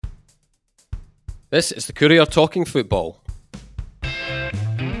This is the Courier Talking Football.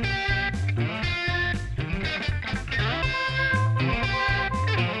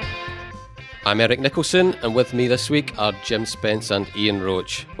 I'm Eric Nicholson, and with me this week are Jim Spence and Ian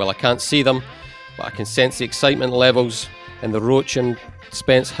Roach. Well, I can't see them, but I can sense the excitement levels in the Roach and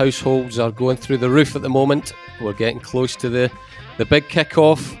Spence households are going through the roof at the moment. We're getting close to the big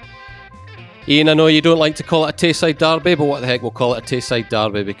kick-off. Ian, I know you don't like to call it a Tayside derby, but what the heck, we'll call it a Tayside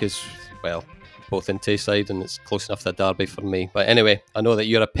derby because, well, both in Tayside and it's close enough to a derby for me. But anyway, I know that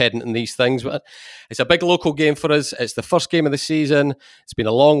you're a pedant in these things, but it's a big local game for us. It's the first game of the season. It's been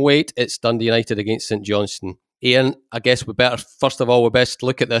a long wait. It's Dundee United against St Johnstone. Ian, I guess we best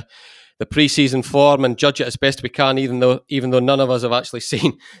look at the pre-season form and judge it as best we can, even though none of us have actually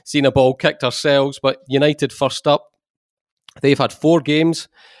seen a ball kicked ourselves. But United first up. They've had 4 games.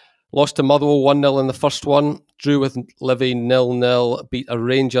 Lost to Motherwell 1-0 in the first one, drew with Livy 0-0, beat a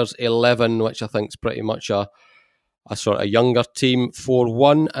Rangers 11, which I think is pretty much a sort of younger team,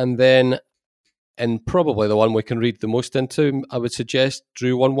 4-1, and then in probably the one we can read the most into, I would suggest,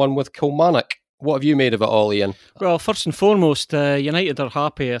 drew 1-1 with Kilmarnock. What have you made of it all, Ian? Well, first and foremost, United are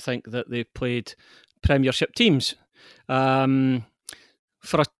happy, I think, that they played Premiership teams.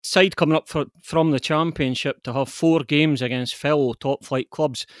 For a side coming up from the Championship to have 4 games against fellow top flight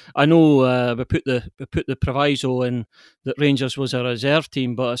clubs, I know we put the proviso in that Rangers was a reserve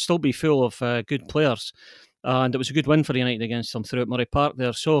team, but it'll still be full of good players, and it was a good win for United against them through at Murray Park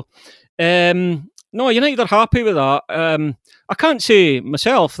there. So, no, United are happy with that. I can't say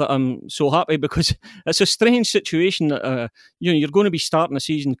myself that I'm so happy because it's a strange situation that you're going to be starting a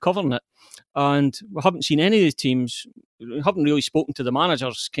season covering it, and we haven't seen any of the teams. We haven't really spoken to the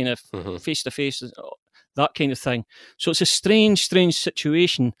managers kind of face to face, that kind of thing. So it's a strange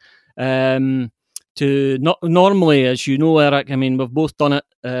situation. To not normally, as you know, Eric, I mean, we've both done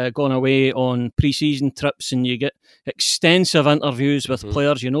it, gone away on pre-season trips, and you get extensive interviews with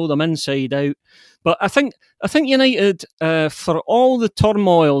players. You know them inside out. But I think United, for all the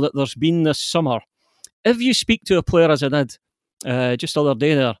turmoil that there's been this summer, if you speak to a player as I did just the other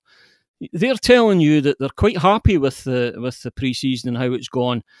day there, they're telling you that they're quite happy with the pre-season and how it's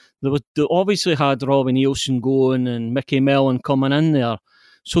gone. They obviously had Robbie Neilson going and Mickey Mellon coming in there.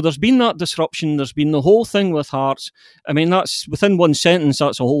 So there's been that disruption. There's been the whole thing with Hearts. I mean, that's within one sentence.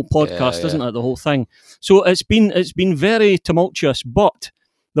 That's a whole podcast, isn't it? The whole thing. So it's been very tumultuous. But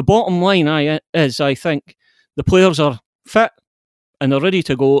the bottom line is, I think the players are fit and they're ready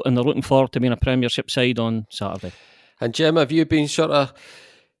to go, and they're looking forward to being a Premiership side on Saturday. And Jim, have you been sort of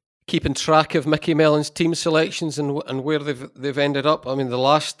keeping track of Mickey Mellon's team selections and where they've ended up? I mean, the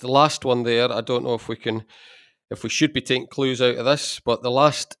last one there, I don't know if we should be taking clues out of this, but the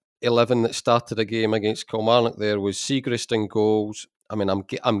last 11 that started a game against Kilmarnock there was Siegrist in goals. I mean, I'm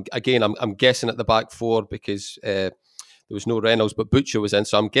guessing at the back 4 because there was no Reynolds, but Butcher was in,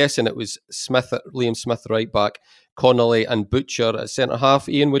 so I'm guessing it was Liam Smith right back, Connolly and Butcher at centre half.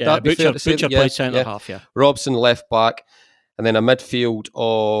 Ian, would that be fair to say? Butcher played centre half, yeah. Robson left back, and then a midfield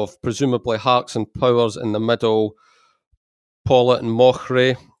of presumably Harkes and Powers in the middle, Pollett and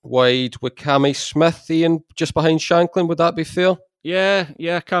Mochrie wide with Cammy Smith, Ian, just behind Shanklin. Would that be fair? Yeah.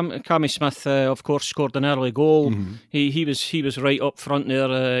 Cammy Smith, of course, scored an early goal. He was right up front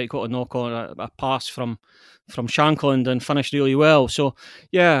there. He got a knock on a pass from Shanklin and finished really well. So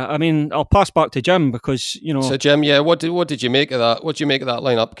yeah, I mean, I'll pass back to Jim because So Jim, yeah, what did you make of that? What did you make of that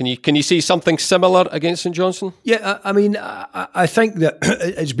lineup? Can you see something similar against St Johnstone? Yeah, I mean, I think that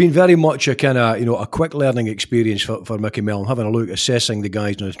it's been very much a kind of a quick learning experience for Mickey Mellon, having a look, assessing the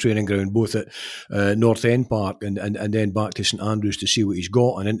guys on the training ground, both at North End Park and then back to St Andrews to see what he's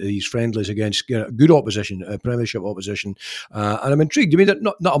got, and into these friendlies against good opposition, Premiership opposition, and I'm intrigued. I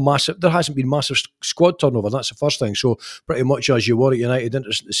mean, there hasn't been massive squad turnover. That's the first thing. So pretty much as you were at United,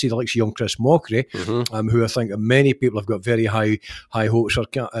 interested to see the likes of young Chris Mochrie, who I think many people have got very high hopes for.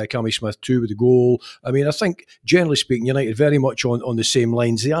 Cammy Smith too with the goal. I mean, I think generally speaking, United very much on the same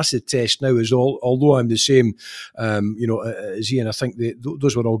lines. The acid test now is although I'm the same, as Ian, I think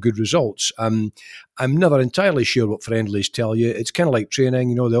those were all good results. I'm never entirely sure what friendlies tell you. It's kind of like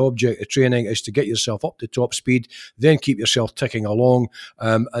training. The object of training is to get yourself up to top speed, then keep yourself ticking along,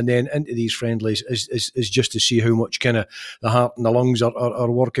 and then into these friendlies is just to see how much kind of the heart and the lungs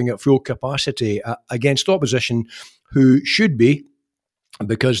are working at full capacity against opposition who should be,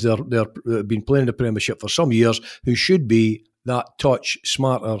 because they've been playing the Premiership for some years, who should be that touch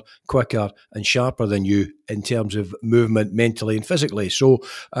smarter, quicker and sharper than you in terms of movement mentally and physically. So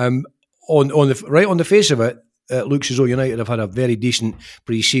on the face of it, it looks as though United have had a very decent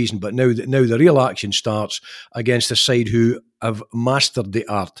pre-season, but now the real action starts against a side who have mastered the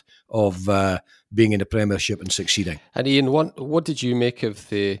art of being in the Premiership and succeeding. And Ian, what did you make of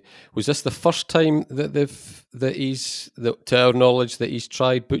was this the first time that to our knowledge, that he's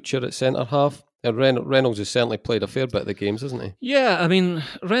tried Butcher at centre half? And Reynolds has certainly played a fair bit of the games, hasn't he? Yeah, I mean,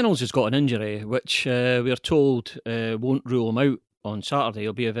 Reynolds has got an injury, which we're told won't rule him out on Saturday.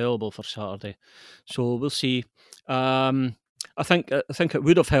 He'll be available for Saturday, so we'll see. I think it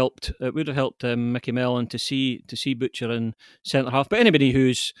would have helped. It would have helped Mickey Mellon to see Butcher in centre half. But anybody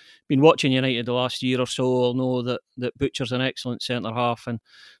who's been watching United the last year or so will know that Butcher's an excellent centre half, and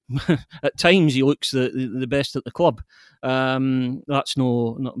at times he looks the best at the club. That's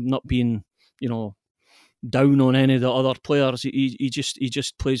not being, down on any of the other players. He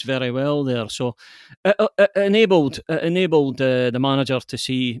just plays very well there. So it enabled the manager to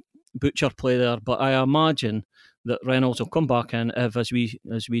see Butcher play there. But I imagine that Reynolds will come back in as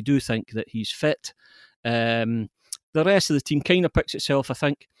we do think that he's fit. The rest of the team kind of picks itself, I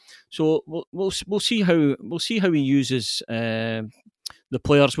think. So we'll see how he uses the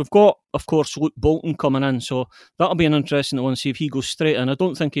players. We've got, of course, Luke Bolton coming in, so that'll be an interesting one. See if he goes straight in. I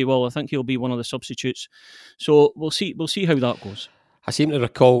don't think he will. I think he'll be one of the substitutes. So we'll see how that goes. I seem to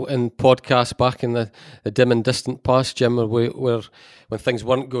recall in podcasts back in the dim and distant past, Jim, where when things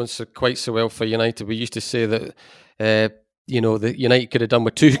weren't going quite so well for United, we used to say that that United could have done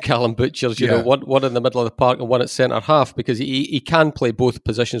with two Callum Butchers, one in the middle of the park and one at centre half, because he can play both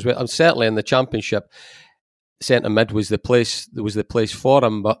positions. And certainly in the Championship, centre mid was the place for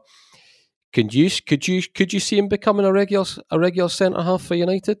him. But could you see him becoming a regular centre half for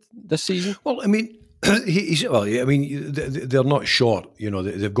United this season? Well, I mean, they're not short.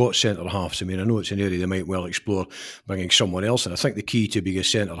 They've got centre halves. I mean, I know it's an area they might well explore bringing someone else in. I think the key to being a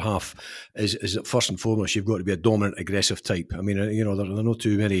centre half is that first and foremost you've got to be a dominant, aggressive type. I mean, there are not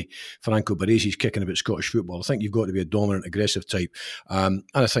too many Franco Baresi's kicking about Scottish football. I think you've got to be a dominant, aggressive type, and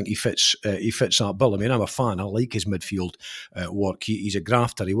I think he fits that bill. I mean, I'm a fan. I like his midfield work. He's a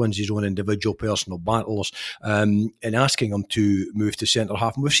grafter. He wins his own individual personal battles, and asking him to move to centre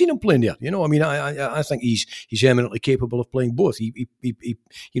half, and we've seen him playing there. I think he's eminently capable of playing both. He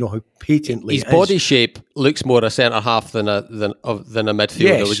patently his body shape looks more a centre half than a midfielder.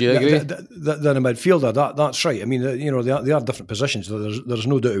 Yes, would you agree? Than a midfielder. That's right. I mean, they are different positions. There's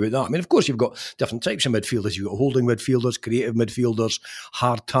no doubt about that. I mean, of course, you've got different types of midfielders. You've got holding midfielders, creative midfielders,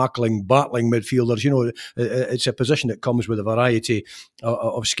 hard tackling, battling midfielders. It's a position that comes with a variety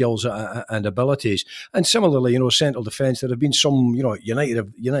of skills and abilities. And similarly, central defence. There have been some. United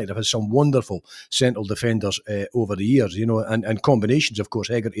have had some wonderful central defenders over the years, and combinations, of course,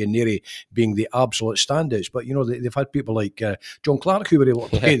 Hegarty and Neary being the absolute standouts. But, they've had people like John Clark who were able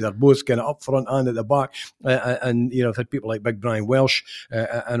to play. They're both kind of up front and at the back. And they've had people like Big Brian Welsh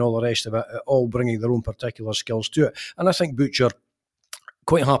and all the rest of it, all bringing their own particular skills to it. And I think Butcher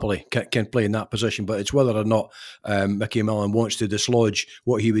quite happily can play in that position, but it's whether or not Mickey Mellon wants to dislodge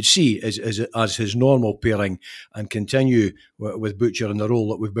what he would see as his normal pairing and continue with Butcher in the role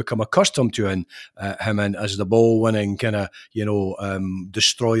that we've become accustomed to him in as the ball-winning kind of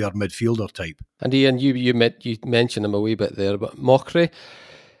destroyer midfielder type. And Ian, you mentioned him a wee bit there, but Mockery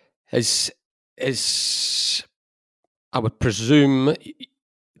is I would presume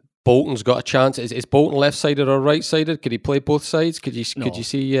Bolton's got a chance. Is Bolton left-sided or right-sided? Could he play both sides? Could you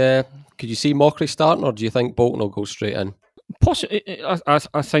see Mockery starting, or do you think Bolton will go straight in? I think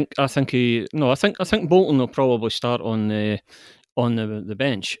Bolton will probably start on the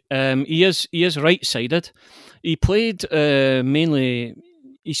bench. He is right-sided. He played mainly.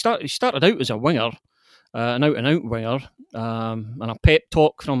 He started out as a winger, an out-and-out winger, and a pep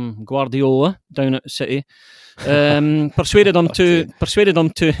talk from Guardiola down at City. Persuaded him to.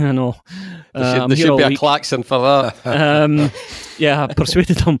 I know. There should be a klaxon for that.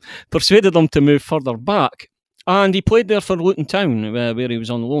 Persuaded him to move further back, and he played there for Luton Town, where he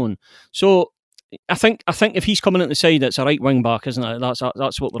was on loan. So I think if he's coming at the side, it's a right wing back, isn't it?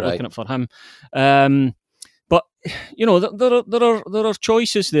 That's what we're looking at for him. But there are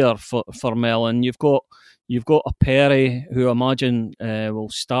choices there for Mellon. You've got a Perry who I imagine will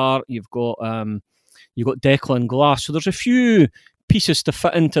start. You've got Declan Glass. So there's a few pieces to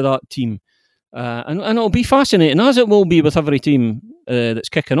fit into that team, and it'll be fascinating, as it will be with every team that's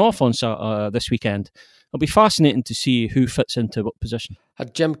kicking off on this weekend. It'll be fascinating to see who fits into what position.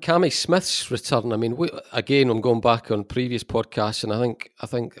 Jim, Cammy Smith's return. I mean, I'm going back on previous podcasts, and I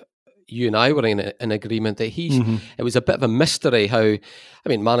think you and I were in agreement that it was a bit of a mystery how, I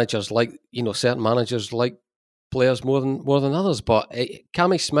mean, managers like, certain managers like players more than others, but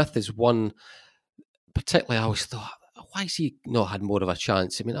Cammy Smith is one particularly I always thought, why has he not had more of a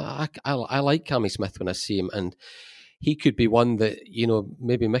chance? I mean, I like Cammy Smith when I see him, and he could be one that,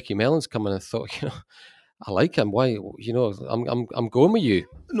 maybe Mickey Mellon's come in and thought, I like him. Why? I'm going with you.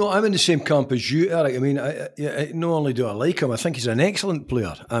 No, I'm in the same camp as you, Eric. I mean, not only do I like him, I think he's an excellent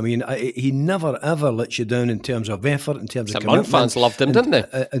player. I mean, he never ever lets you down in terms of effort, in terms of commitment. fans loved him, didn't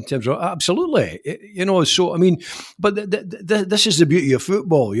they? In terms of absolutely, so I mean, but this is the beauty of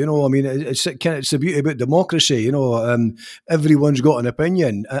football. I mean, it's the beauty about democracy. Everyone's got an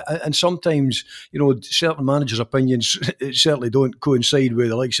opinion, and sometimes certain managers' opinions certainly don't coincide with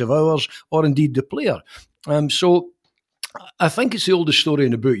the likes of ours, or indeed the player. So I think it's the oldest story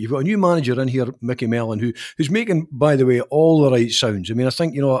in the book. You've got a new manager in here, Mickey Mellon, who's making, by the way, all the right sounds. I mean, I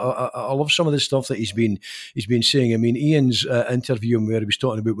think I love some of the stuff that he's been saying. I mean, Ian's interview where he was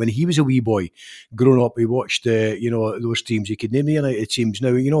talking about when he was a wee boy, growing up, he watched those teams. He could name the United teams.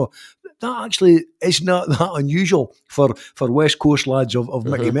 Now that actually is not that unusual for West Coast lads of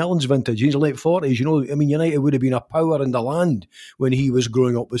Mickey Mellon's vintage. He's late 40s. I mean, United would have been a power in the land when he was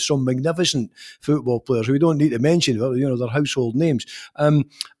growing up with some magnificent football players who we don't need to mention. Their household names.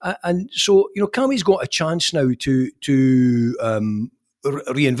 And so Cammy's got a chance now to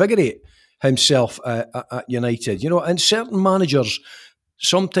reinvigorate himself at United. And certain managers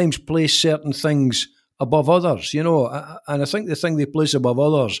sometimes place certain things above others, and I think the thing they place above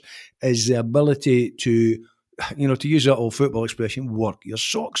others is the ability to use that old football expression, work your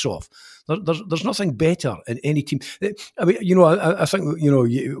socks off. There's nothing better in any team. I mean, I think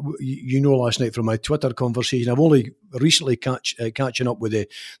last night from my Twitter conversation, I've only recently catching up with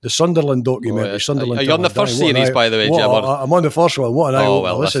the Sunderland documentary. Oh, yeah. Sunderland. Are you on the first series, by the way, Jim? I'm on the first one. What an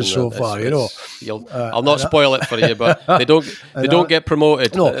eye listen so far, I'll not spoil it for you, but they don't get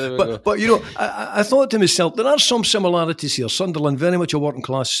promoted. No, but I thought to myself, there are some similarities here. Sunderland, very much a working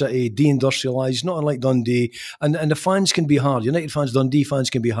class city, deindustrialised, not unlike Dundee, and the fans can be hard. United fans, Dundee fans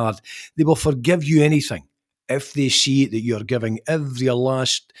can be hard. They will forgive you anything if they see that you're giving every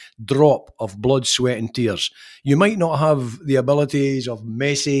last drop of blood, sweat and tears. You might not have the abilities of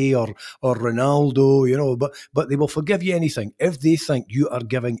Messi or Ronaldo, but they will forgive you anything if they think you are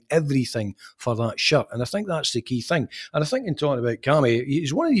giving everything for that shirt. And I think that's the key thing. And I think in talking about Cammy,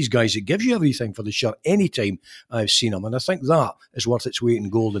 he's one of these guys that gives you everything for the shirt anytime I've seen him. And I think that is worth its weight in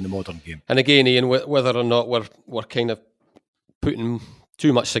gold in the modern game. And again, Ian, whether or not we're kind of putting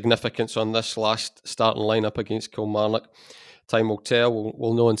too much significance on this last starting lineup against Kilmarnock, time will tell.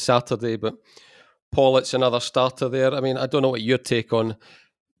 We'll know on Saturday. But Pollitt's another starter there. I mean, I don't know what your take on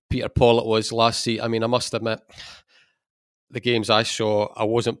Peter Pollitt was last season. I mean, I must admit, the games I saw, I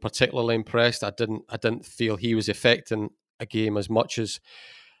wasn't particularly impressed. I didn't feel he was affecting a game as much as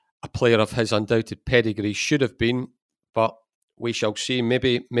a player of his undoubted pedigree should have been. But we shall see.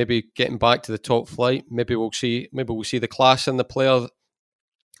 Maybe getting back to the top flight. Maybe we'll see the class in the player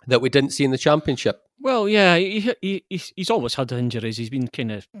that we didn't see in the Championship. Well, yeah, he's always had injuries. He's been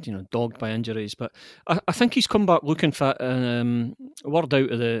kind of dogged by injuries, but I think he's come back looking fit. Word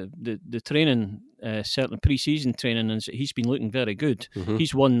out of the training, certainly pre-season training, is that he's been looking very good. Mm-hmm.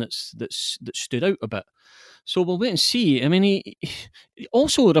 He's one that stood out a bit. So we'll wait and see. I mean, he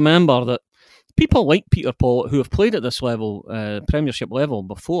also remember that people like Peter Pollitt who have played at this level, Premiership level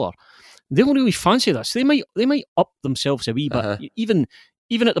before, they'll really fancy this. They might up themselves a wee bit,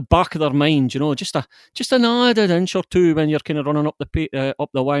 even at the back of their mind, just an added inch or two when you're kind of running up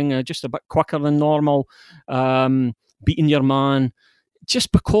the wing, just a bit quicker than normal, beating your man,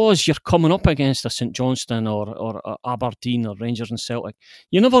 just because you're coming up against a St Johnstone or Aberdeen or Rangers and Celtic.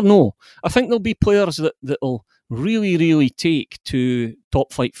 You never know. I think there'll be players that'll really, really take to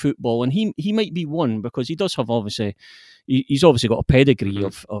top flight football, and he might be one because he does have he's obviously got a pedigree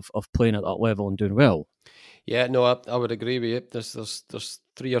of playing at that level and doing well. Yeah, no, I would agree with you. There's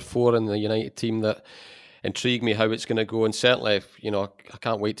 3 or 4 in the United team that intrigue me how it's going to go, and certainly, I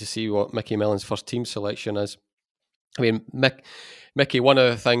can't wait to see what Mickey Mellon's first team selection is. I mean, Mickey, one of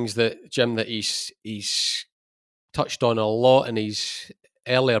the things that Jim that he's touched on a lot in his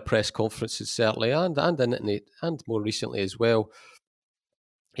earlier press conferences, certainly, and more recently as well,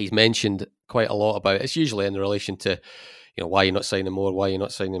 he's mentioned quite a lot about. It's usually in relation to, why you're not signing more, why you're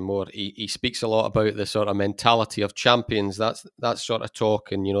not signing more. He speaks a lot about the sort of mentality of champions, that sort of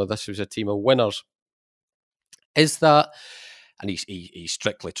talk, and this was a team of winners. Is that, and he's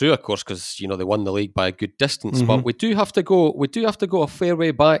strictly true, of course, because they won the league by a good distance. Mm-hmm. But we do have to go a fair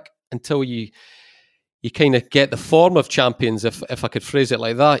way back until you kind of get the form of champions, if I could phrase it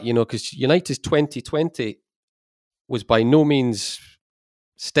like that, because United's 2020 was by no means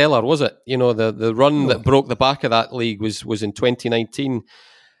stellar, was it? The run that broke the back of that league was in 2019,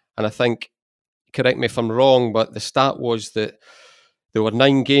 and I think correct me if I'm wrong, but the stat was that there were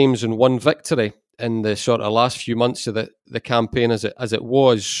 9 games and 1 victory in the sort of last few months of the campaign as it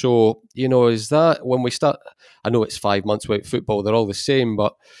was. So, is that when we start? I know it's 5 months without football; they're all the same,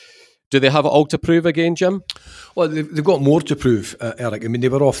 but do they have it all to prove again, Jim? Well, they've got more to prove, Eric. I mean, they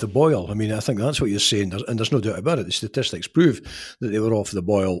were off the boil. I mean, I think that's what you're saying, and there's no doubt about it. The statistics prove that they were off the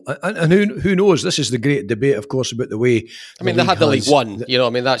boil. And who knows? This is the great debate, of course, about the way. I mean, they had the League One.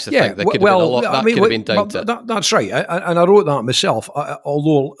 That's the thing. There could have been a lot. That could have been down to. That's right. And I wrote that myself.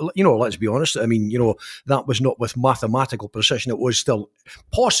 Although, let's be honest. I mean, that was not with mathematical precision. It was still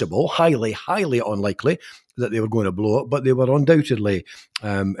possible, highly, highly unlikely, that they were going to blow it, but they were undoubtedly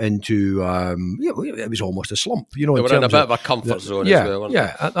into it was almost a slump. They were in a bit of a comfort zone as well.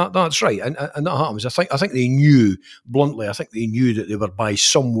 That's right, and that happens. I think they knew bluntly. I think they knew that they were by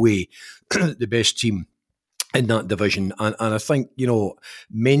some way the best team in that division, and I think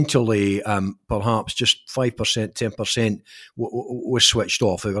mentally, perhaps just 5%, 10% was switched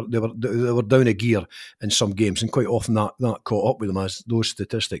off. They were down a gear in some games, and quite often that caught up with them, as those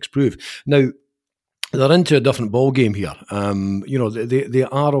statistics prove. Now, they're into a different ball game here. They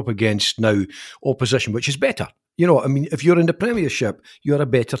are up against now opposition, which is better. I mean, if you're in the Premiership, you're a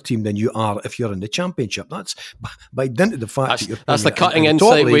better team than you are if you're in the Championship. That's by dint of the fact that's the cutting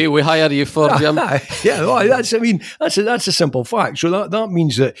insight we hire you for, Jim. That's a simple fact. So that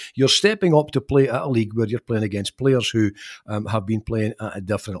means that you're stepping up to play at a league where you're playing against players who have been playing at a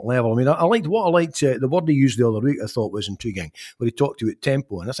different level. I mean, I liked the word he used the other week. I thought was intriguing, where he talked about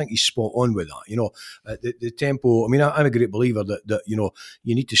tempo, and I think he's spot on with that. The tempo. I mean, I'm a great believer that you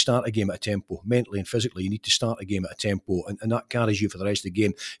need to start a game at a tempo, mentally and physically. You need to start a game at a tempo, and that carries you for the rest of the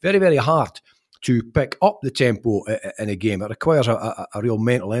game. Very, very hard to pick up the tempo in a game. It requires a real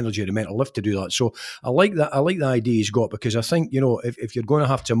mental energy and a mental lift to do that. So I like that. I like the idea he's got, because I think if you're going to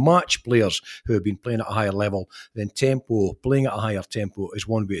have to match players who have been playing at a higher level, then playing at a higher tempo is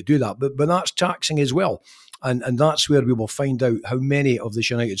one way to do that. But that's taxing as well. And that's where we will find out how many of this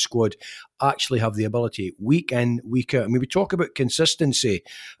United squad actually have the ability, week in, week out. I mean, we talk about consistency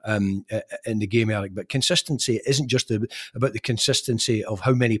in the game, Eric, but consistency isn't just about the consistency of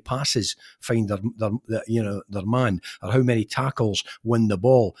how many passes find their man, or how many tackles win the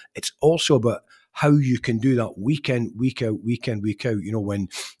ball. It's also about how you can do that week in, week out, week in, week out. When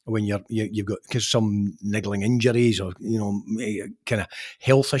you've got some niggling injuries, or kind of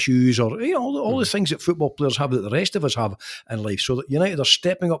health issues, or all the things that football players have that the rest of us have in life. So that United are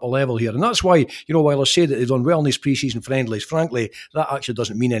stepping up a level here, and that's why while I say that they've done well in these pre-season friendlies, frankly, that actually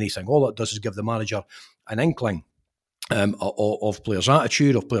doesn't mean anything. All that does is give the manager an inkling of players'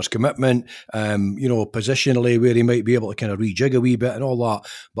 attitude, of players' commitment, positionally where he might be able to kind of rejig a wee bit and all that.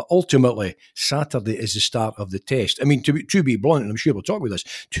 But ultimately, Saturday is the start of the test. I mean, to be blunt, and I'm sure we'll talk about this,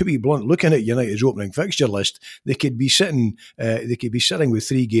 to be blunt, looking at United's opening fixture list, they could be sitting with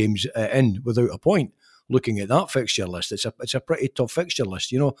 3 games in without a point. Looking at that fixture list, it's a pretty tough fixture list,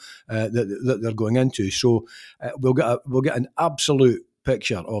 that they're going into. So we'll get an absolute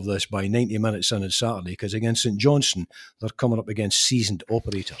picture of this by 90 minutes in on Saturday, because against St Johnstone they're coming up against seasoned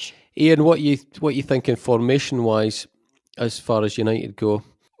operators. Ian, what you thinking formation wise as far as United go?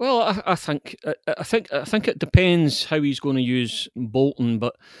 Well, I think it depends how he's going to use Bolton,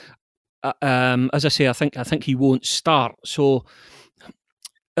 but as I say, I think he won't start. So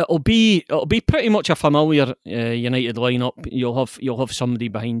it'll be pretty much a familiar United lineup. You'll have somebody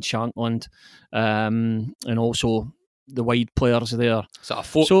behind Shankland, and also the wide players there. So a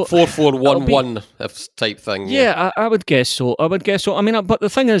 4-4-1-1 type thing. Yeah, I would guess so. I mean, but the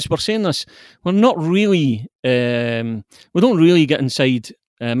thing is, we're saying this, we're not really, we don't really get inside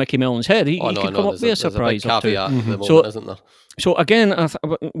Mickey Mellon's head. He could come up with a surprise or two. At the moment, isn't there? So again,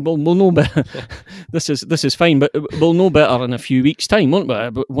 we'll know better. This is fine, but we'll know better in a few weeks' time, won't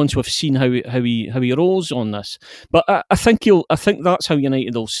we? Once we've seen how he rolls on this. But I think that's how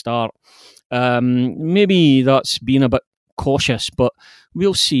United will start. Maybe that's being a bit cautious, but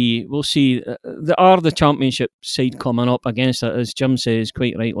we'll see. There are the Championship side coming up against it, as Jim says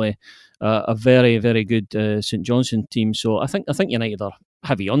quite rightly, a very, very good St Johnstone team. So I think United are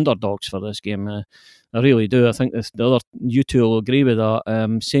heavy underdogs for this game. I really do. I think the other, you two will agree with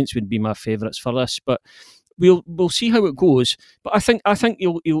that. Saints would be my favourites for this, but we'll see how it goes. But I think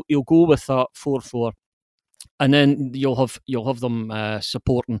you'll go with that 4-4. And then you'll have them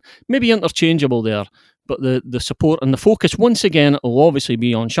supporting, maybe interchangeable there, but the support and the focus once again will obviously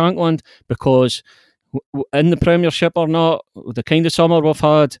be on Shankland, because in the Premiership or not, the kind of summer we've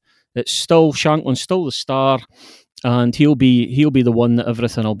had, it's still Shankland's still the star, and he'll be the one that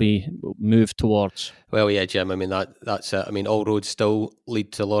everything will be moved towards. Well, yeah, Jim. I mean that's it. I mean, all roads still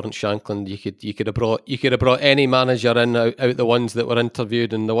lead to Lawrence Shankland. You could have brought any manager in out the ones that were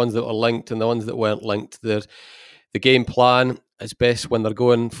interviewed and the ones that were linked and the ones that weren't linked. The game plan is best when they're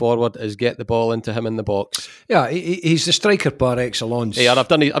going forward is get the ball into him in the box. Yeah, he's the striker par excellence. Yeah, I've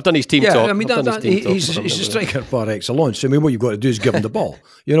done his team talk. I mean, he's the striker par excellence. I mean, what you've got to do is give him the ball.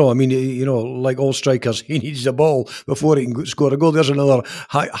 I mean, like all strikers, he needs the ball before he can score a goal. There's another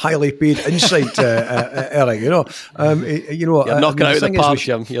highly paid insight, Eric. You're knocking out of the park,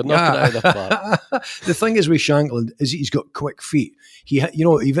 Jim. You're knocking out of the park. The thing is with Shankland is he's got quick feet. He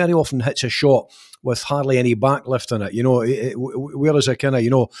very often hits a shot with hardly any backlift in it, whereas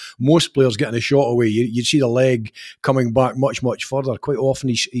most players getting a shot away, you'd see the leg coming back much, much further. Quite often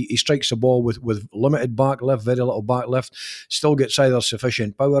he strikes the ball with limited backlift, very little backlift, still gets either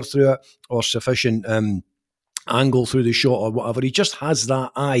sufficient power through it or sufficient angle through the shot or whatever. He just has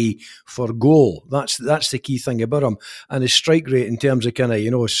that eye for goal. That's the key thing about him. And his strike rate in terms of I'm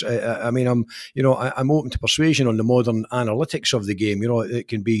open to persuasion on the modern analytics of the game. It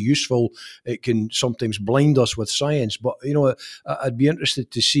can be useful. It can sometimes blind us with science. But I'd be interested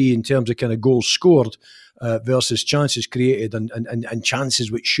to see in terms of goals scored versus chances created and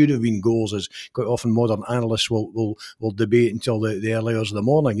chances which should have been goals, as quite often modern analysts will debate until the early hours of the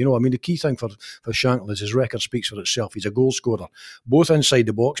morning. The key thing for Shankland is his record speaks for itself. He's a goal scorer, both inside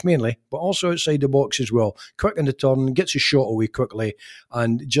the box mainly, but also outside the box as well. Quick in the turn, gets his shot away quickly,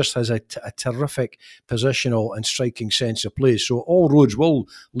 and just has a terrific positional and striking sense of play. So all roads will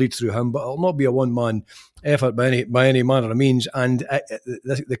lead through him, but it'll not be a one-man effort by any manner of means. And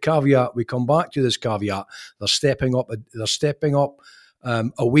the caveat, we come back to this caveat, they're stepping up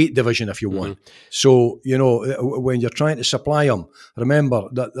a weight division, if you want. So when you're trying to supply them, remember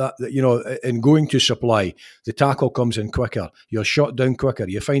that in going to supply, the tackle comes in quicker, you're shot down quicker,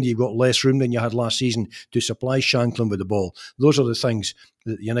 you find you've got less room than you had last season to supply Shankland with the ball. Those are the things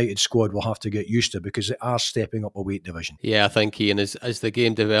that the United squad will have to get used to, because they are stepping up a weight division. Yeah, I think, Ian, as the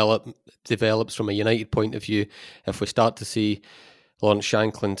game develops from a United point of view, if we start to see Lawrence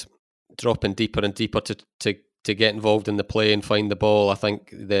Shankland dropping deeper and deeper to get involved in the play and find the ball, I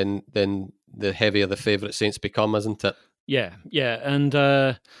think then the heavier the favourite Saints become, isn't it? Yeah,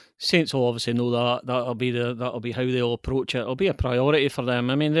 and Saints will obviously know that. That'll be how they'll approach it. It'll be a priority for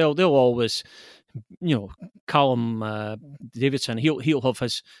them. I mean, they'll always, Callum Davidson, he'll have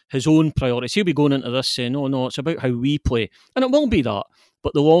his own priorities. He'll be going into this saying, no, it's about how we play, and it will be that.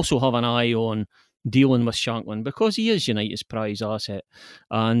 But they'll also have an eye on dealing with Shankland, because he is United's prize asset.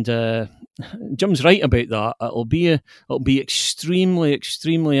 And Jim's right about that. It'll be extremely,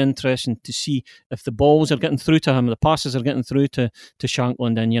 extremely interesting to see if the balls are getting through to him, the passes are getting through to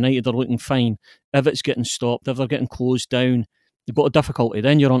Shankland, and United are looking fine. If it's getting stopped, if they're getting closed down, you've got a difficulty.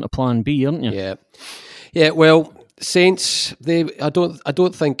 Then you're on to plan B, aren't you? Yeah. Well, Saints, I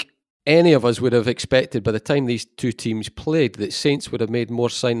don't think any of us would have expected by the time these two teams played that Saints would have made more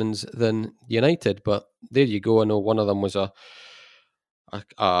signings than United. But there you go. I know one of them was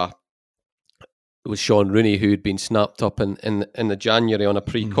was Sean Rooney, who had been snapped up in the January on a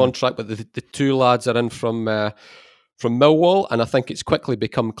pre-contract. But the two lads are in from Millwall, and I think it's quickly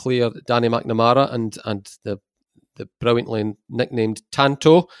become clear that Danny McNamara and the brilliantly nicknamed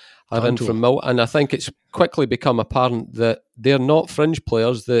Tanto are in from Millwall, and I think it's quickly become apparent that they're not fringe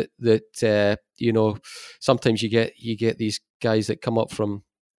players. That sometimes you get these guys that come up from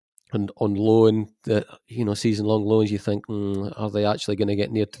on loan, that season long loans. You think, are they actually going to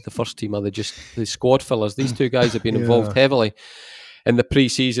get near to the first team? Are they just the squad fillers? These two guys have been involved heavily in the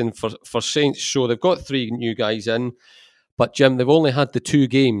pre-season for Saints, so they've got three new guys in. But Jim, they've only had the 2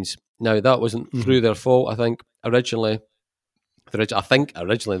 games. Now that wasn't through their fault. I think originally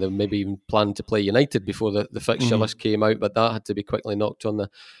they maybe even planned to play United before the fixture list came out, but that had to be quickly knocked on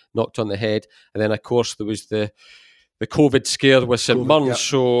the head. And then of course there was the COVID scare with St Mirren,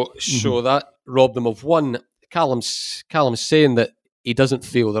 so that robbed them of one. Callum's saying that he doesn't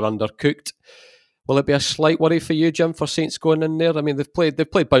feel they're undercooked. Will it be a slight worry for you, Jim, for Saints going in there? I mean, they've played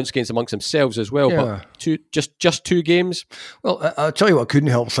bounce games amongst themselves as well, but just 2 games. Well, I'll tell you what I couldn't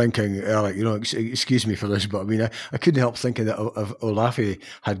help thinking, Eric, excuse me for this, but I mean, I couldn't help thinking that if Olafi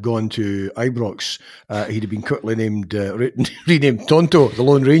had gone to Ibrox, he'd have been quickly renamed Tonto, the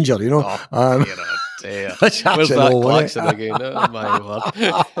Lone Ranger, Dear. Where's that klaxon again? Oh my word.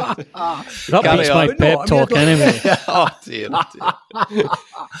 That beats my pep talk anyway. Oh dear.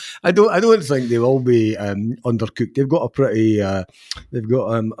 I don't think they will be undercooked. They've got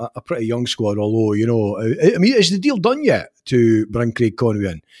a pretty young squad. Although I mean, is the deal done yet to bring Craig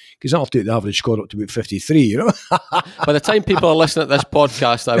Conway in? Because that'll take the average score up to about 53. By the time people are listening to this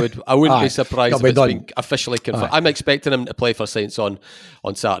podcast, I wouldn't be surprised if it's been officially confirmed. I'm expecting him to play for Saints on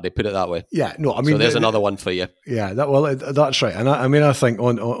Saturday. Put it that way. Yeah, no, I mean, so there's another one for you. Yeah, that's right. And I think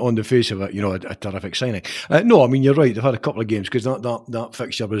on the face of it, a terrific signing. No, I mean, you're right. They've had a couple of games because that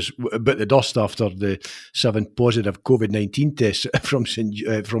fixture was a bit the dust after the 7 positive COVID-19 tests from St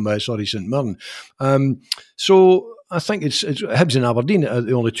Mirren. So I think it's Hibs and Aberdeen are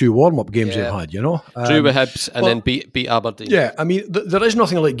the only 2 warm-up games they've had, Drew with Hibs and then beat Aberdeen. Yeah, I mean, there is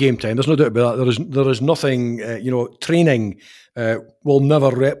nothing like game time. There's no doubt about that. There is nothing, training will never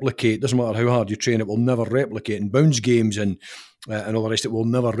replicate. Doesn't matter how hard you train, it will never replicate. In bounce games and all the rest, it will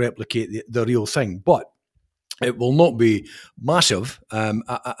never replicate the real thing. But it will not be massive, and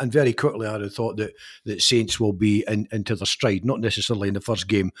very quickly I'd have thought that Saints will be into their stride, not necessarily in the first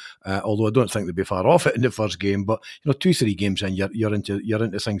game, although I don't think they'll be far off it in the first game, but 2-3 games in, you're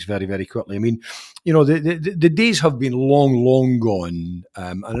into things very, very quickly. I mean, the days have been long gone,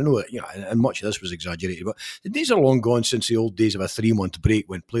 and I know that, and much of this was exaggerated, but the days are long gone since the old days of a 3-month break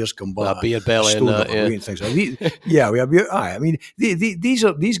when players come back, beer belly and that, and things like that. Yeah, I mean,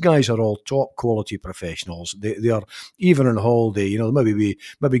 these guys are all top quality professionals. They are, even on holiday,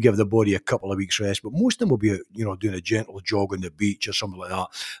 maybe give the body a couple of weeks rest, but most of them will be doing a gentle jog on the beach or something like that.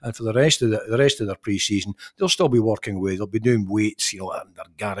 And for the rest of their pre-season, they'll still be working away. They'll be doing weights, in their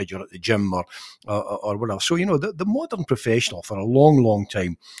garage or at the gym or whatever. So the modern professional for a long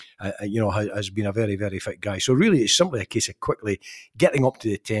time, has been a very, very fit guy. So really, it's simply a case of quickly getting up to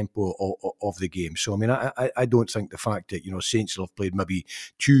the tempo of the game. So I mean, I don't think the fact that Saints will have played maybe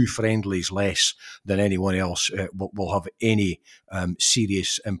 2 friendlies less than anyone else will have any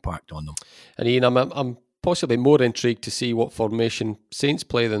serious impact on them. And Ian, I'm possibly more intrigued to see what formation Saints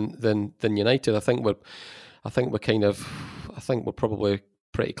play than United. I think we're probably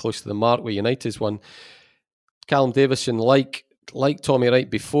pretty close to the mark with United's one. Callum Davison, like Tommy right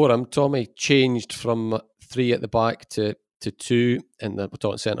before him, Tommy changed from 3 at the back to 2, and we're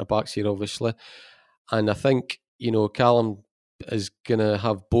talking centre backs here, obviously. And I think Callum is going to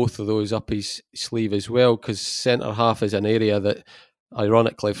have both of those up his sleeve as well, because centre half is an area that,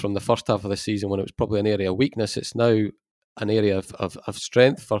 ironically, from the first half of the season when it was probably an area of weakness, it's now an area of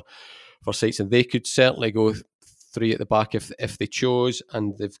strength for Saints, and they could certainly go 3 at the back if they chose,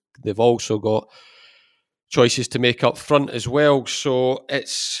 and they've also got choices to make up front as well. So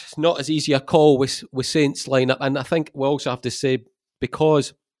it's not as easy a call with Saints lineup, and I think we also have to say,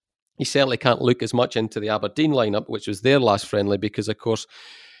 because he certainly can't look as much into the Aberdeen lineup, which was their last friendly, because of course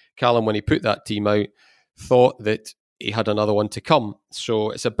Callum, when he put that team out, thought that he had another one to come. So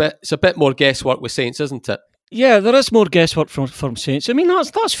it's a bit more guesswork with Saints, isn't it? Yeah, there is more guesswork from Saints. I mean,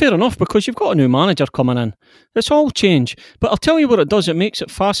 that's fair enough, because you've got a new manager coming in. It's all change. But I'll tell you what it does. It makes it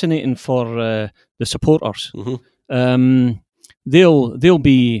fascinating for the supporters. Mm-hmm. They'll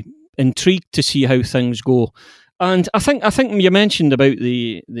be intrigued to see how things go. And I think you mentioned about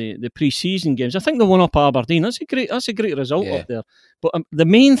the pre-season games. I think the one up Aberdeen, that's a great result up there. But the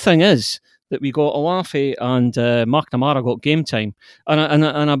main thing is that we got Olafi and McNamara got game time, and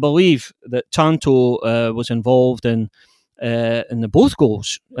I believe that Tanto was involved in the both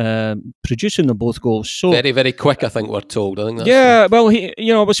goals, producing the both goals. So very, very quick, I think we're told. I think that's well,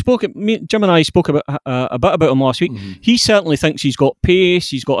 Jim and I spoke about a bit about him last week. Mm-hmm. He certainly thinks he's got pace,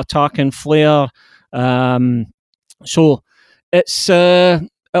 he's got attacking flair. So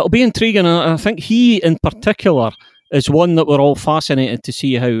it'll be intriguing. I think he in particular is one that we're all fascinated to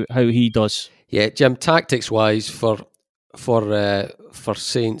see how he does. Yeah, Jim, tactics-wise, for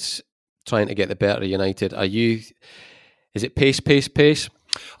Saints trying to get the better of United, is it pace?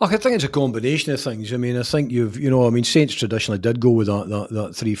 I think it's a combination of things. I mean, I think Saints traditionally did go with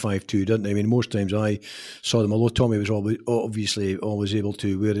that 3-5-2, didn't they? I mean, most times I saw them, although Tommy was obviously always able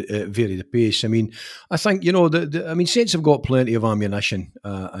to vary the pace. I mean, I think, Saints have got plenty of ammunition.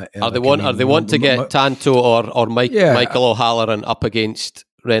 Are they want to get Tanto or Michael O'Halloran up against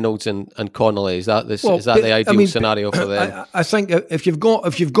Reynolds and Connolly? Is that the ideal scenario for them? I think if you've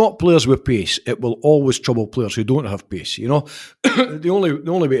got players with pace, it will always trouble players who don't have pace. The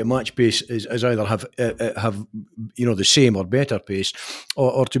only way to match pace is either have the same or better pace,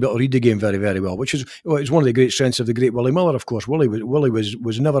 or to be able to read the game very, very well, which is one of the great strengths of the great Willie Miller. Of course, Willie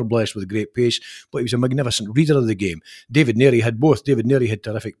was never blessed with great pace, but he was a magnificent reader of the game. David Neary had both. David Neary had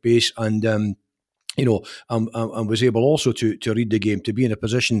terrific pace, and and was able also to read the game, to be in a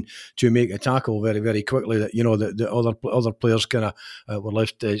position to make a tackle very, very quickly that, the other players kind of were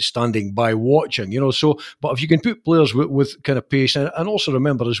left standing by watching, So, but if you can put players with kind of pace, and also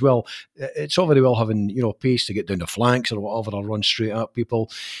remember as well, it's all very well having, pace to get down the flanks or whatever, or run straight at people.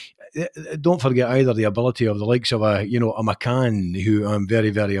 Don't forget either the ability of the likes of a McCann, who I'm very,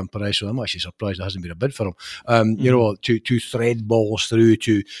 very impressed with. I'm actually surprised there hasn't been a bid for him. To thread balls through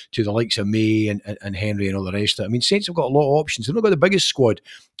to the likes of May and Henry and all the rest of it. I mean, Saints have got a lot of options. They've not got the biggest squad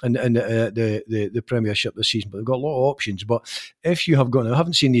in the Premiership this season, but they've got a lot of options. But if you have got, I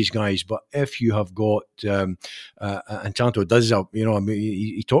haven't seen these guys, but if you have got, and Tanto does,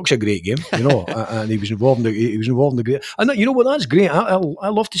 he talks a great game, and he was involved in the great. And you know what? That's great. I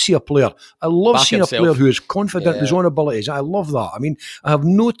love to see a player. I love seeing himself. A player who is confident in his own abilities. I love that. I mean, I have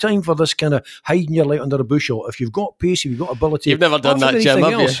no time for this kind of hiding your light under a bushel. If you've got pace, if you've got ability, you've never done that, Jim,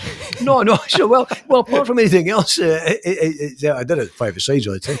 have you? No. So well, apart from anything else, I did it 5 sides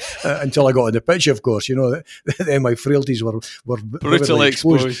all the time until I got on the pitch. Of course, then my frailties were brutally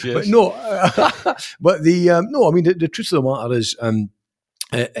exposed. Yes. But no, but the truth of the matter is.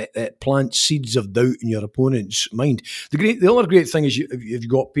 It plants seeds of doubt in your opponent's mind. The other great thing is if you've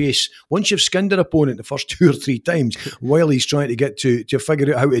got pace, once you've skinned an opponent the first 2 or 3 times while he's trying to get to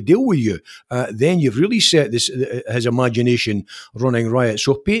figure out how to deal with you, then you've really set his imagination running riot.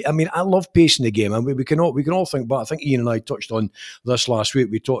 So, I love pace in the game, and we can all think back. I think Ian and I touched on this last week.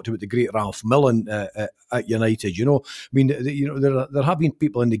 We talked about the great Ralph Millen at United. There have been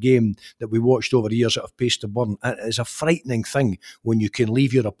people in the game that we watched over the years that have pace to burn. It's a frightening thing when you can leave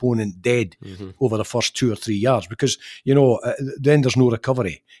your opponent dead over the first 2 or 3 yards, because then there's no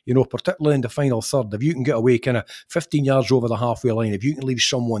recovery, particularly in the final third. If you can get away kind of 15 yards over the halfway line, if you can leave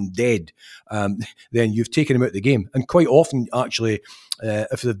someone dead, then you've taken him out of the game. And quite often actually,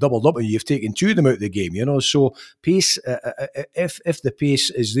 if they've doubled up and you've taken 2 of them out of the game, so pace, if the pace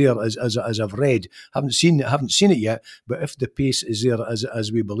is there, as I've read, haven't seen it yet, but if the pace is there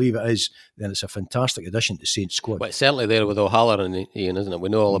as we believe it is, then it's a fantastic addition to Saints squad. Well, it's certainly there with O'Halloran, Ian, isn't it? We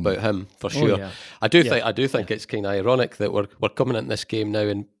know all about him for sure. Yeah. I do think it's kind of ironic that we're coming in this game now,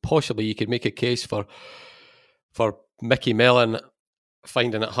 and possibly you could make a case for Mickey Mellon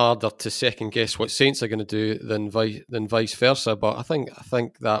finding it harder to second guess what Saints are going to do than vice versa. But I think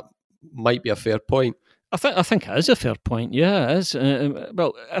that might be a fair point. I think it is a fair point. Yeah, it is.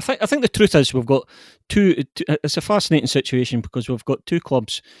 I think the truth is we've got two. It's a fascinating situation because we've got 2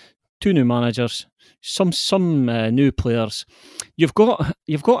 clubs, 2 new managers, some new players. You've got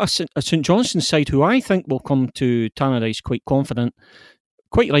a St Johnstone side who I think will come to Tannadice quite confident,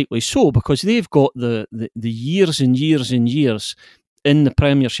 quite rightly so, because they've got the years and years and years in the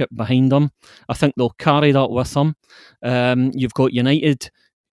Premiership behind them. I think they'll carry that with them. You've got United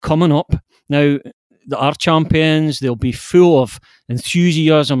coming up now. They are champions. They'll be full of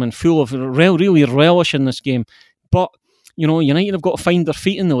enthusiasm and full of really relish in this game. But United have got to find their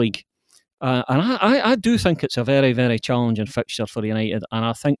feet in the league. And I do think it's a very, very challenging fixture for United. And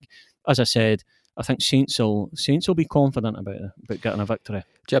I think, as I said, I think Saints will be confident about getting a victory.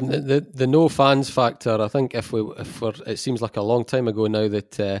 Jim, the no fans factor. I think if we're, it seems like a long time ago now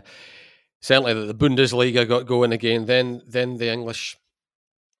that certainly that the Bundesliga got going again. Then the English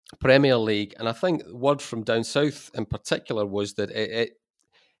Premier League, and I think word from down south in particular was that it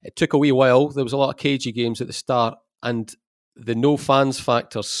took a wee while. There was a lot of cagey games at the start, and the no fans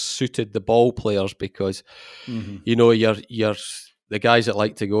factor suited the ball players because you're the guys that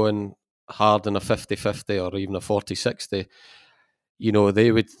like to go in hard in a 50-50 or even a 40-60.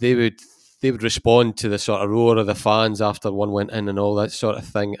 They would respond to the sort of roar of the fans after one went in and all that sort of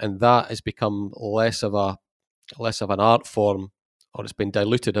thing, and that has become less of an art form, or it's been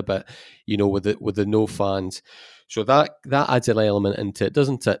diluted a bit, with the no fans. So that adds an element into it,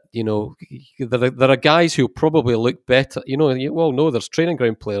 doesn't it? There are guys who probably look better. You all know there's training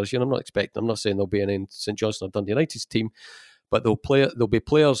ground players. I'm not saying they'll be in St Johnstone or Dundee United's team, but there'll be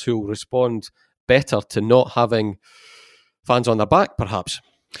players who will respond better to not having fans on their back, perhaps.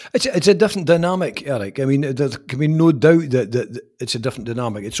 It's a different dynamic, Eric. I mean, there can be no doubt that it's a different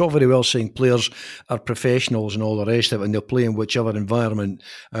dynamic. It's all very well saying players are professionals and all the rest of it, and they'll play in whichever environment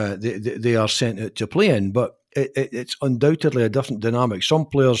they are sent out to play in, but it's undoubtedly a different dynamic. Some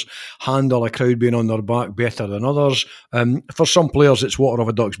players handle a crowd being on their back better than others. For some players, it's water off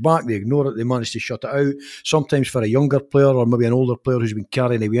a duck's back. They ignore it. They manage to shut it out. Sometimes for a younger player or maybe an older player who's been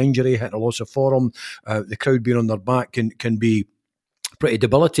carrying a wee injury, hitting a loss of form, the crowd being on their back can be pretty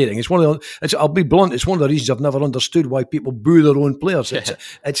debilitating. It's one of the, I'll be blunt, it's one of the reasons I've never understood why people boo their own players.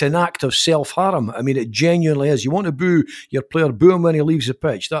 It's an act of self-harm. I mean, it genuinely is. You want to boo your player, boo him when he leaves the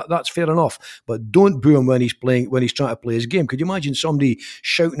pitch. That's fair enough. But don't boo him when he's trying to play his game. Could you imagine somebody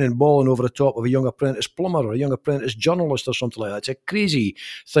shouting and bawling over the top of a young apprentice plumber or a young apprentice journalist or something like that? It's a crazy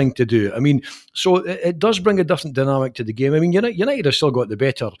thing to do. I mean, so it does bring a different dynamic to the game. I mean, United have still got the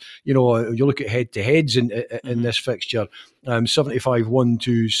better, you look at head-to-heads in this fixture. 75-1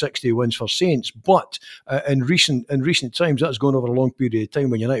 to 60 wins for Saints, but in recent times, that's gone over a long period of time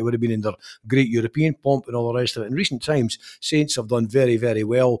when United would have been in their great European pomp and all the rest of it. In recent times, Saints have done very, very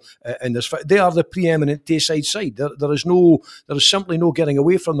well in this. They are the preeminent Tayside side. There is simply no getting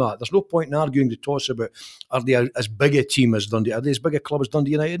away from that. There's no point in arguing the toss about are they as big a team as Dundee? Are they as big a club as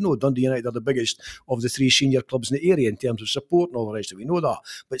Dundee United? No, Dundee United are the biggest of the three senior clubs in the area in terms of support and all the rest of it. We know that.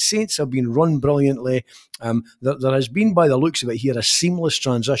 But Saints have been run brilliantly. There has been, by the looks of it here, a seamless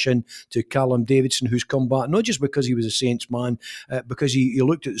transition to Callum Davidson, who's come back, not just because he was a Saints man, because he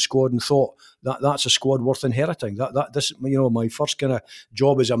looked at the squad and thought that's a squad worth inheriting. This, my first kind of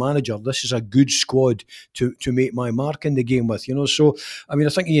job as a manager, this is a good squad to make my mark in the game with, So, I mean, I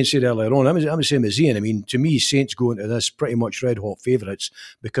think Ian said earlier on, I'm the same as Ian. I mean, to me, Saints go into this pretty much red-hot favourites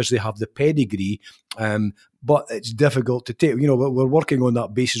because they have the pedigree, but it's difficult to take. We're working on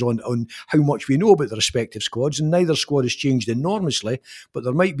that basis on how much we know about the respective squads, and neither squad has changed enormously, but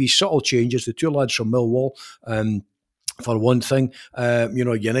there might be subtle changes. The two lads from Millwall, for one thing,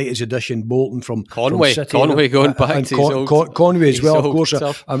 United's addition, Bolton from City, Conway going back to Conway as well, of course.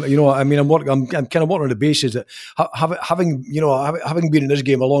 I'm kind of working on the basis that having been in this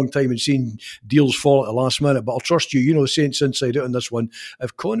game a long time and seen deals fall at the last minute, but I'll trust you, Saints inside out on this one.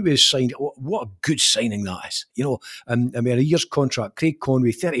 If Conway's signed, what a good signing that is. I mean, a year's contract, Craig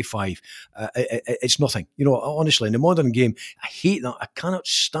Conway, 35. It's nothing. Honestly, in the modern game, I hate that. I cannot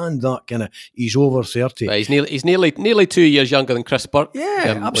stand that kind of. He's over 30. Right, he's nearly 2 years younger than Chris Burke.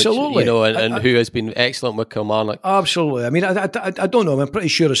 Yeah, absolutely. Which, and who has been excellent with Kilmarnock. Absolutely. I mean, I don't know. I'm pretty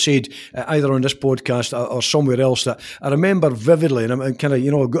sure I said either on this podcast or somewhere else that I remember vividly, and I'm kind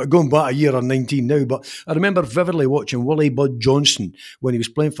of, going back a year or 19 now, but I remember vividly watching Willie Bud Johnson when he was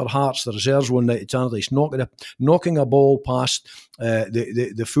playing for Hearts, the reserves one night at Tannadice, knocking a ball past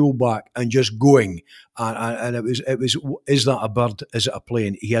the fullback and just going. And it was, is that a bird? Is it a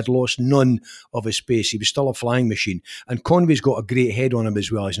plane? He had lost none of his pace. He was still a flying machine. And Conway's got a great head on him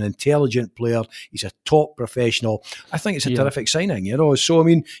as well. He's an intelligent player. He's a top professional. I think it's a terrific signing, So I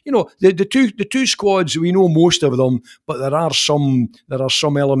mean, the two squads, we know most of them, but there are some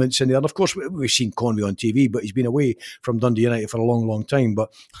elements in there. And of course, we've seen Conway on TV, but he's been away from Dundee United for a long, long time.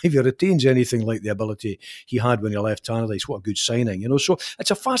 But if he retains anything like the ability he had when he left Tannadice, what a good signing, So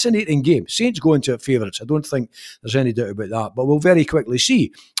it's a fascinating game. Saints go into it favourites. I don't think there's any doubt about that. But we'll very quickly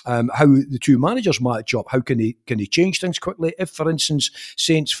see how the two managers match up. How can they change things quickly? If, for instance,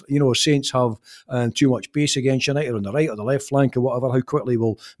 Saints have too much pace against United on the right or the left flank or whatever, how quickly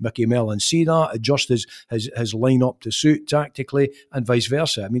will Mickey Mellon see that, adjust his line-up to suit tactically, and vice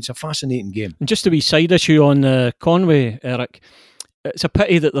versa? I mean, it's a fascinating game. And just a wee side issue on Conway, Eric. It's a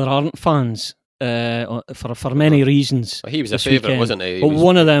pity that there aren't fans. For many reasons. Well, he was a favourite, wasn't he?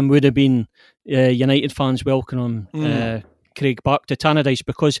 One of them would have been United fans welcoming Craig back to Tannadice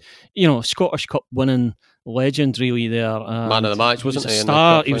because, Scottish Cup winning legend really there. Man of the match, wasn't he?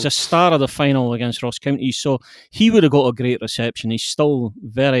 He was a star of the final against Ross County, so he would have got a great reception. He's still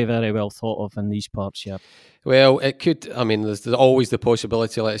very, very well thought of in these parts, yeah. Well, it could. I mean, there's always the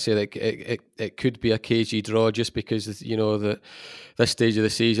possibility, let's say, that it could be a cagey draw just because this stage of the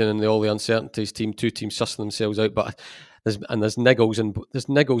season and all the uncertainties, two teams sussing themselves out. But there's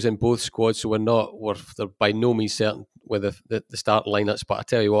niggles in both squads, so they're by no means certain with the start lineups. But I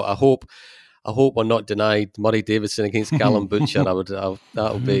tell you what, I hope we're not denied Murray Davidson against Callum Butcher.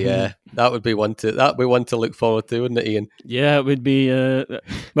 That would be one to look forward to, wouldn't it, Ian? Yeah, it would be.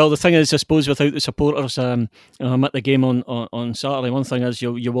 Well, the thing is, I suppose without the supporters, I'm at the game on Saturday. One thing is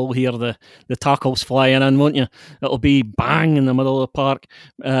you will hear the tackles flying in, won't you? It'll be bang in the middle of the park,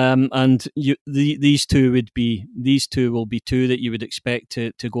 and these two will be two that you would expect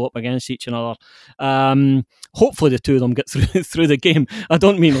to go up against each other. Hopefully, the two of them get through the game. I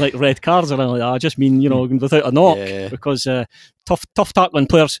don't mean like red cards or anything like that. I just mean without a knock, because tough tackling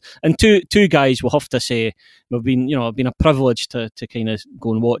players, and two guys will have to say have been a privilege to kind of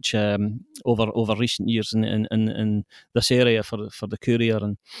go and watch over recent years in this area for the Courier,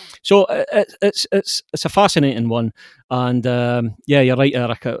 and so it's a fascinating one, and you're right,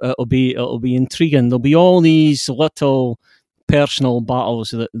 Eric. It'll be intriguing. There'll be all these little personal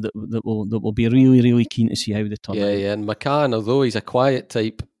battles that will be really, really keen to see how they turn out. Yeah, and McCann, although he's a quiet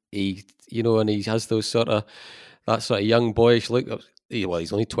type, he and he has those sort of young boyish look.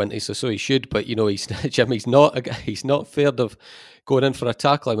 He's only 20, so he should. But he's Jim. He's not feared of going in for a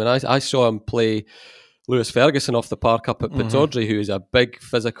tackle. I mean, I saw him play Lewis Ferguson off the park up at Pittodrie, who is a big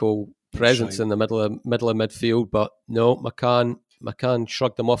physical presence in the middle of midfield. But no, McCann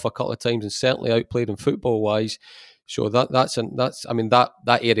shrugged him off a couple of times and certainly outplayed him football wise. So that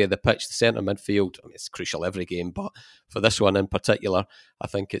area of the pitch, the centre midfield, it's crucial every game, but for this one in particular, I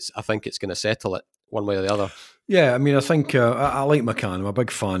think it's going to settle it one way or the other. Yeah, I mean, I think I like McCann. I'm a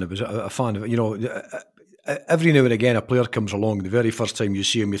big fan of it. A fan of it. Every now and again a player comes along, the very first time you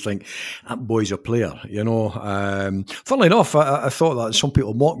see him you think, that boy's a player, Funnily enough, I thought that some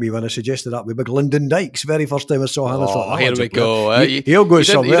people mocked me when I suggested that with big Lyndon Dykes. Very first time I saw him, I thought, here we go. He'll go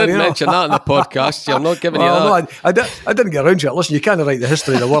somewhere. You didn't mention that in the podcast. I'm not giving you that. No, I didn't get around to it. Listen, you can't write the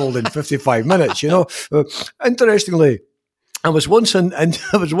history of the world in 55 minutes, Interestingly, I was once in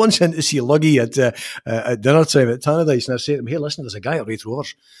to see Luggy at dinner time at Tannadice, and I said to him, "Hey, listen, there's a guy at Wraith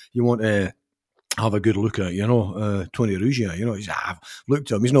Rovers you want to have a good look at, Tony Rugia, he's looked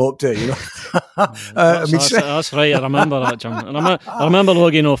at him, he's not up to it, that's right, I remember that, Jim. And I remember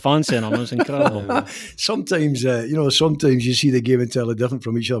Logie no fancy him, it was incredible. Sometimes you see the game entirely different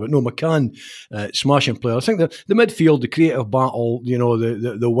from each other, but no, McCann, smashing player. I think the midfield, the creative battle,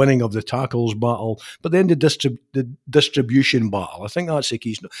 the winning of the tackles battle, but then the distribution battle, I think that's the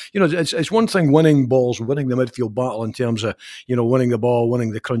key. It's one thing winning balls, winning the midfield battle in terms of, winning the ball,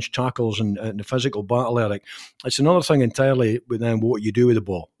 winning the crunch tackles and the physical battle, Eric. It's another thing entirely with then what you do with the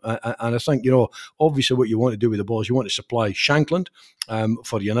ball. And I think, obviously what you want to do with the ball is you want to supply Shankland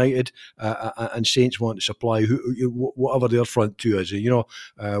for United, and Saints want to supply whatever their front two is,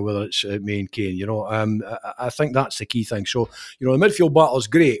 whether it's May and Kane, I think that's the key thing. So, the midfield battle is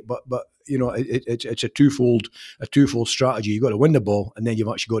great, but it's a twofold strategy. You've got to win the ball, and then you've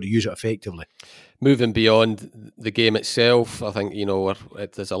actually got to use it effectively. Moving beyond the game itself, I think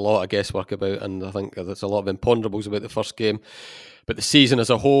there's a lot of guesswork about, and I think there's a lot of imponderables about the first game. But the season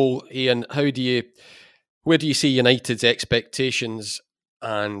as a whole, Ian, where do you see United's expectations,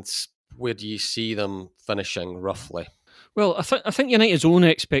 and where do you see them finishing roughly? Well, I think United's own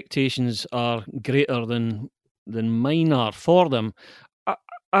expectations are greater than mine are for them.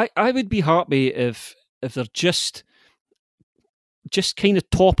 I would be happy if they're just kind of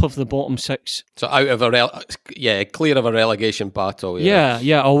top of the bottom six. So out of clear of a relegation battle.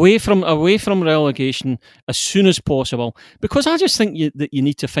 Yeah, away from relegation as soon as possible. Because I just think that you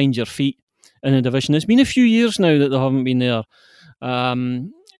need to find your feet in a division. It's been a few years now that they haven't been there.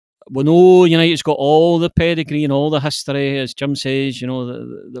 We know United's got all the pedigree and all the history, as Jim says.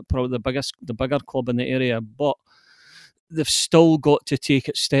 Probably the bigger club in the area, but they've still got to take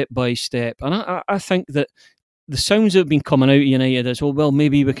it step by step. And I think that the sounds that have been coming out of United is, well,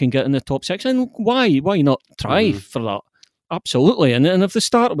 maybe we can get in the top six. And why not try for that? Absolutely. And if they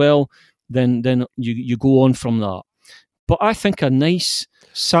start well, then you go on from that. But I think a nice,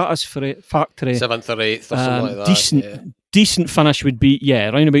 satisfactory 7th or 8th or something like that. Decent finish would be,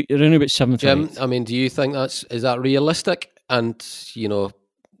 around about 7th Jim, or 8th. I mean, do you think is that realistic? And,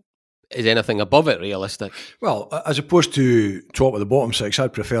 is anything above it realistic? Well, as opposed to top of the bottom six,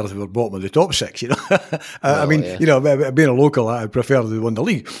 I'd prefer if they were bottom of the top six, being a local, I'd prefer they won the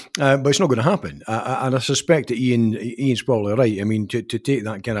league. But it's not going to happen. And I suspect that Ian's probably right. I mean, to take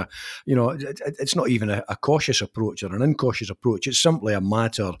that kind of, it's not even a cautious approach or an incautious approach. It's simply a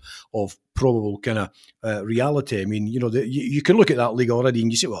matter of probable kind of reality. I mean, you can look at that league already and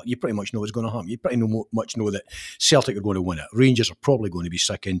you say, well, you pretty much know what's going to happen. You pretty much know that Celtic are going to win it. Rangers are probably going to be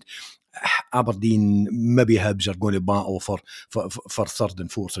second. Aberdeen, maybe Hibs are going to battle for third and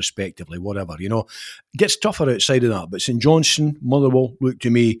fourth respectively, whatever, Gets tougher outside of that, but St Johnstone, Motherwell look to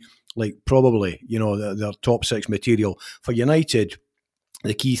me like probably, their top six material. For United,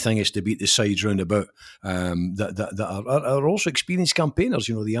 the key thing is to beat the sides round about that are also experienced campaigners,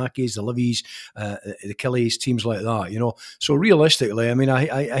 the Akes, the Livies, the Killys, teams like that, So realistically, I mean,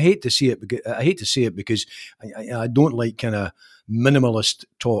 I hate to see it because I don't like kind of minimalist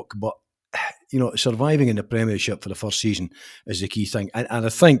talk, but surviving in the Premiership for the first season is the key thing, and I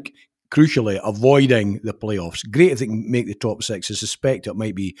think crucially avoiding the playoffs. Great if they can make the top 6. I suspect it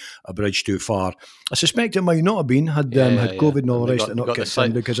might be a bridge too far. I suspect it might not have been had COVID and all the rest of it not kicked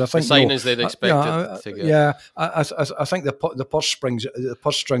in, because I think the signings they'd expected to get. Yeah, I think the purse strings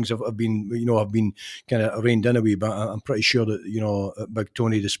have been kind of reined in a wee bit. I'm pretty sure that Big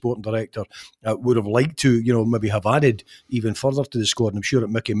Tony, the sporting director, would have liked to maybe have added even further to the squad. And I'm sure that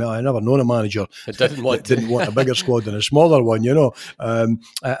Mickey Mellon, I never known a manager didn't want a bigger squad than a smaller one,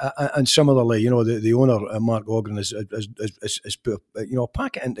 and similarly, the owner, Mark Ogren, has put a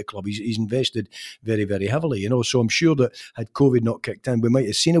packet into the club. He's invested very, very heavily, so I'm sure that had COVID not kicked in, we might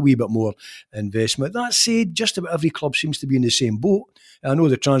have seen a wee bit more investment. That said, just about every club seems to be in the same boat. I know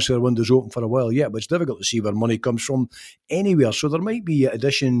the transfer window's open for a while yet, but it's difficult to see where money comes from anywhere. So there might be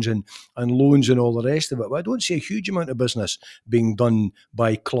additions and loans and all the rest of it, but I don't see a huge amount of business being done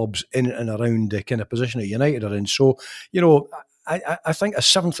by clubs in and around the kind of position that United are in. So, I think a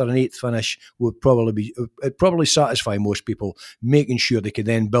 7th or an 8th finish would probably satisfy most people, making sure they could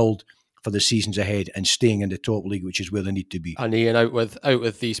then build for the seasons ahead and staying in the top league, which is where they need to be. And Ian, out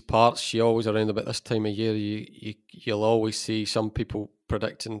with these parts, you always around about this time of year, you'll always see some people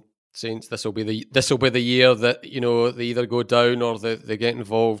predicting Saints this will be the year that they either go down or they get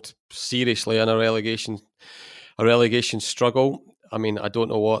involved seriously in a relegation struggle. I mean, I don't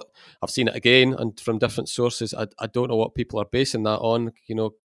know what I've seen it again and from different sources. I don't know what people are basing that on.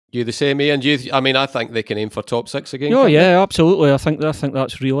 You the same, Ian? I think they can aim for top 6 again. Oh yeah, absolutely. I think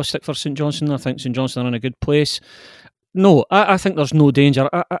that's realistic for St Johnstone. I think St Johnstone are in a good place. No, I think there's no danger.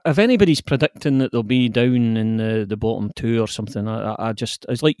 If anybody's predicting that they'll be down in the bottom 2 or something, I just,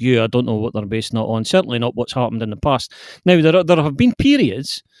 it's like you, I don't know what they're basing it on. Certainly not what's happened in the past. Now, there have been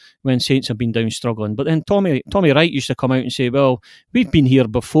periods when Saints have been down struggling, but then Tommy Wright used to come out and say, well, we've been here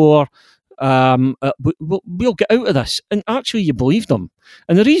before, we'll get out of this. And actually you believed them.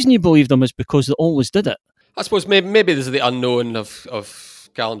 And the reason you believed them is because they always did it. I suppose maybe there's the unknown of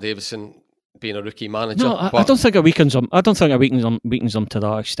Callum Davison being a rookie manager. No, I don't think it weakens them. I don't think it weakens them to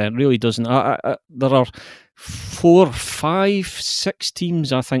that extent. It really doesn't. There are 4, 5, 6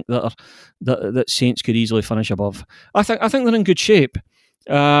 teams I think that Saints could easily finish above. I think they're in good shape.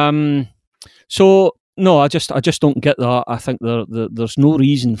 So no, I just don't get that. I think there's no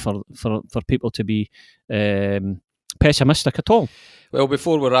reason for people to be pessimistic at all. Well,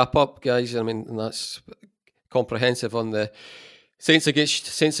 before we wrap up, guys, I mean, that's comprehensive on the Saints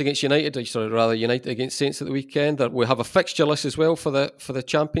against United, sorry, rather United against Saints at the weekend. We have a fixture list as well for the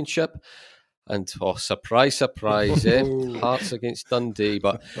Championship. And surprise, Hearts against Dundee.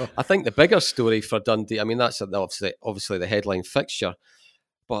 But I think the bigger story for Dundee, I mean, that's obviously the headline fixture.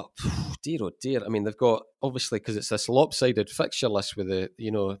 But dear, oh dear, I mean, they've got, obviously, because it's this lopsided fixture list with the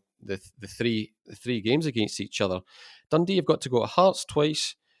three games against each other. Dundee have got to go to Hearts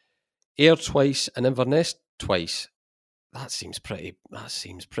twice, Ayr twice, and Inverness twice. That seems pretty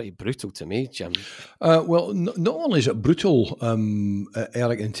brutal to me, Jim. Well, not only is it brutal,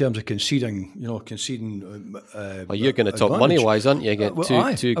 Eric, in terms of conceding. Well, you're going to talk money wise, aren't you? Get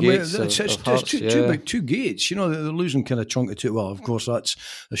two gates. Two gates. They're losing kind of chunk of two. Well, of course, that's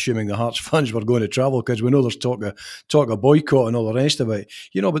assuming the Hearts fans were going to travel, because we know there's talk of boycott and all the rest of it.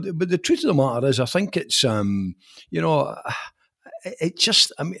 But the truth of the matter is, I think it's it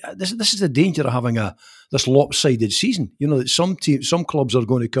just, I mean, this is the danger of having this lopsided season. That some clubs are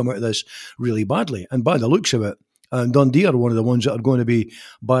going to come out of this really badly, and by the looks of it, Dundee are one of the ones that are going to be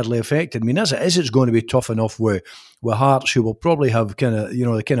badly affected. I mean, as it is, it's going to be tough enough with Hearts, who will probably have the kind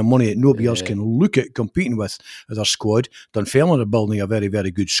of money that nobody else can look at competing with their squad. Dunfermline are building a very, very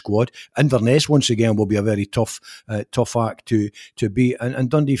good squad. Inverness, once again, will be a very tough act to beat. And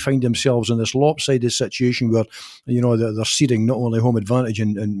Dundee find themselves in this lopsided situation where they're ceding not only home advantage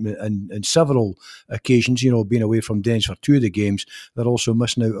in several occasions, being away from Dens for 2 of the games, they're also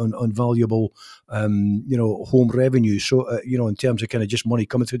missing out on valuable home revenue. So in terms of kind of just money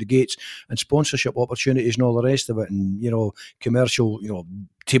coming through the gates and sponsorship opportunities and all the rest of it, and commercial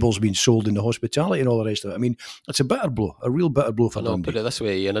tables being sold in the hospitality and all the rest of it. I mean, it's a real bitter blow for Dundee. Put it this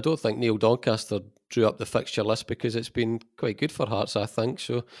way, and I don't think Neil Doncaster drew up the fixture list because it's been quite good for Hearts, I think.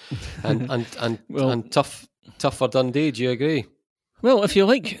 So, and tough for Dundee. Do you agree? Well, if you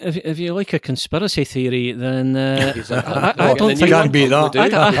like a conspiracy theory, then I don't think can't beat that.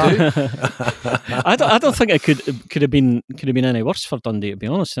 I don't think it could have been any worse for Dundee, to be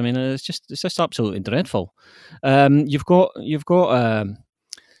honest. I mean, it's just absolutely dreadful. You've got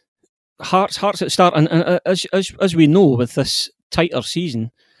Hearts at the start, and as we know, with this tighter season,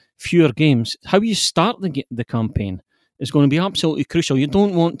 fewer games, how you start the campaign is going to be absolutely crucial. You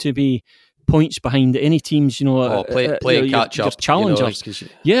don't want to be points behind any teams, playing catch up, challengers.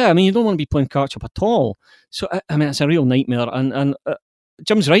 Yeah, I mean, you don't want to be playing catch up at all. So I mean, it's a real nightmare. And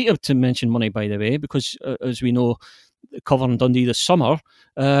Jim's right to mention money, by the way, because as we know, covering Dundee this summer,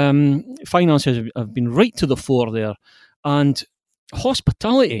 finances have been right to the fore there, and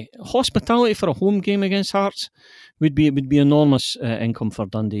hospitality for a home game against Hearts would be enormous income for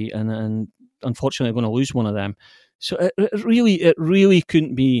Dundee, and unfortunately going to lose one of them. So it really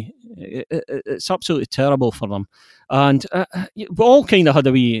couldn't be. It's absolutely terrible for them, and we all kind of had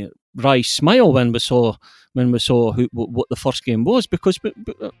a wee wry smile when we saw what the first game was, because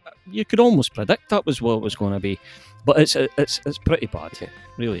you could almost predict that was what it was going to be. But it's pretty bad. It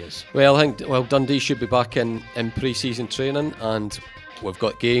really is. Well, I think Dundee should be back in pre-season training, and we've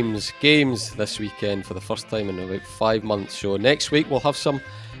got games this weekend for the first time in about 5 months. So next week we'll have some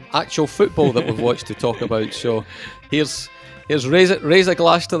actual football that we've watched to talk about. So here's raise a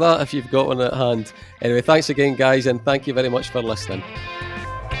glass to that if you've got one at hand. Anyway, thanks again, guys, and thank you very much for listening.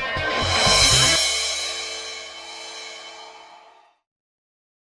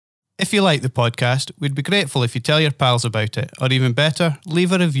 If you like the podcast, we'd be grateful if you tell your pals about it, or even better,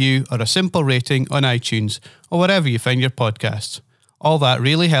 leave a review or a simple rating on iTunes or wherever you find your podcasts. All that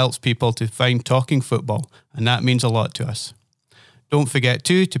really helps people to find Talking Football, and that means a lot to us. Don't forget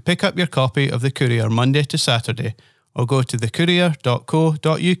to pick up your copy of The Courier Monday to Saturday, or go to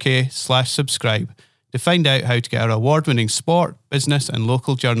thecourier.co.uk/subscribe to find out how to get our award-winning sport, business and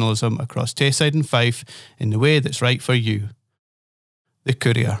local journalism across Tayside and Fife in the way that's right for you. The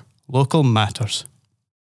Courier. Local matters.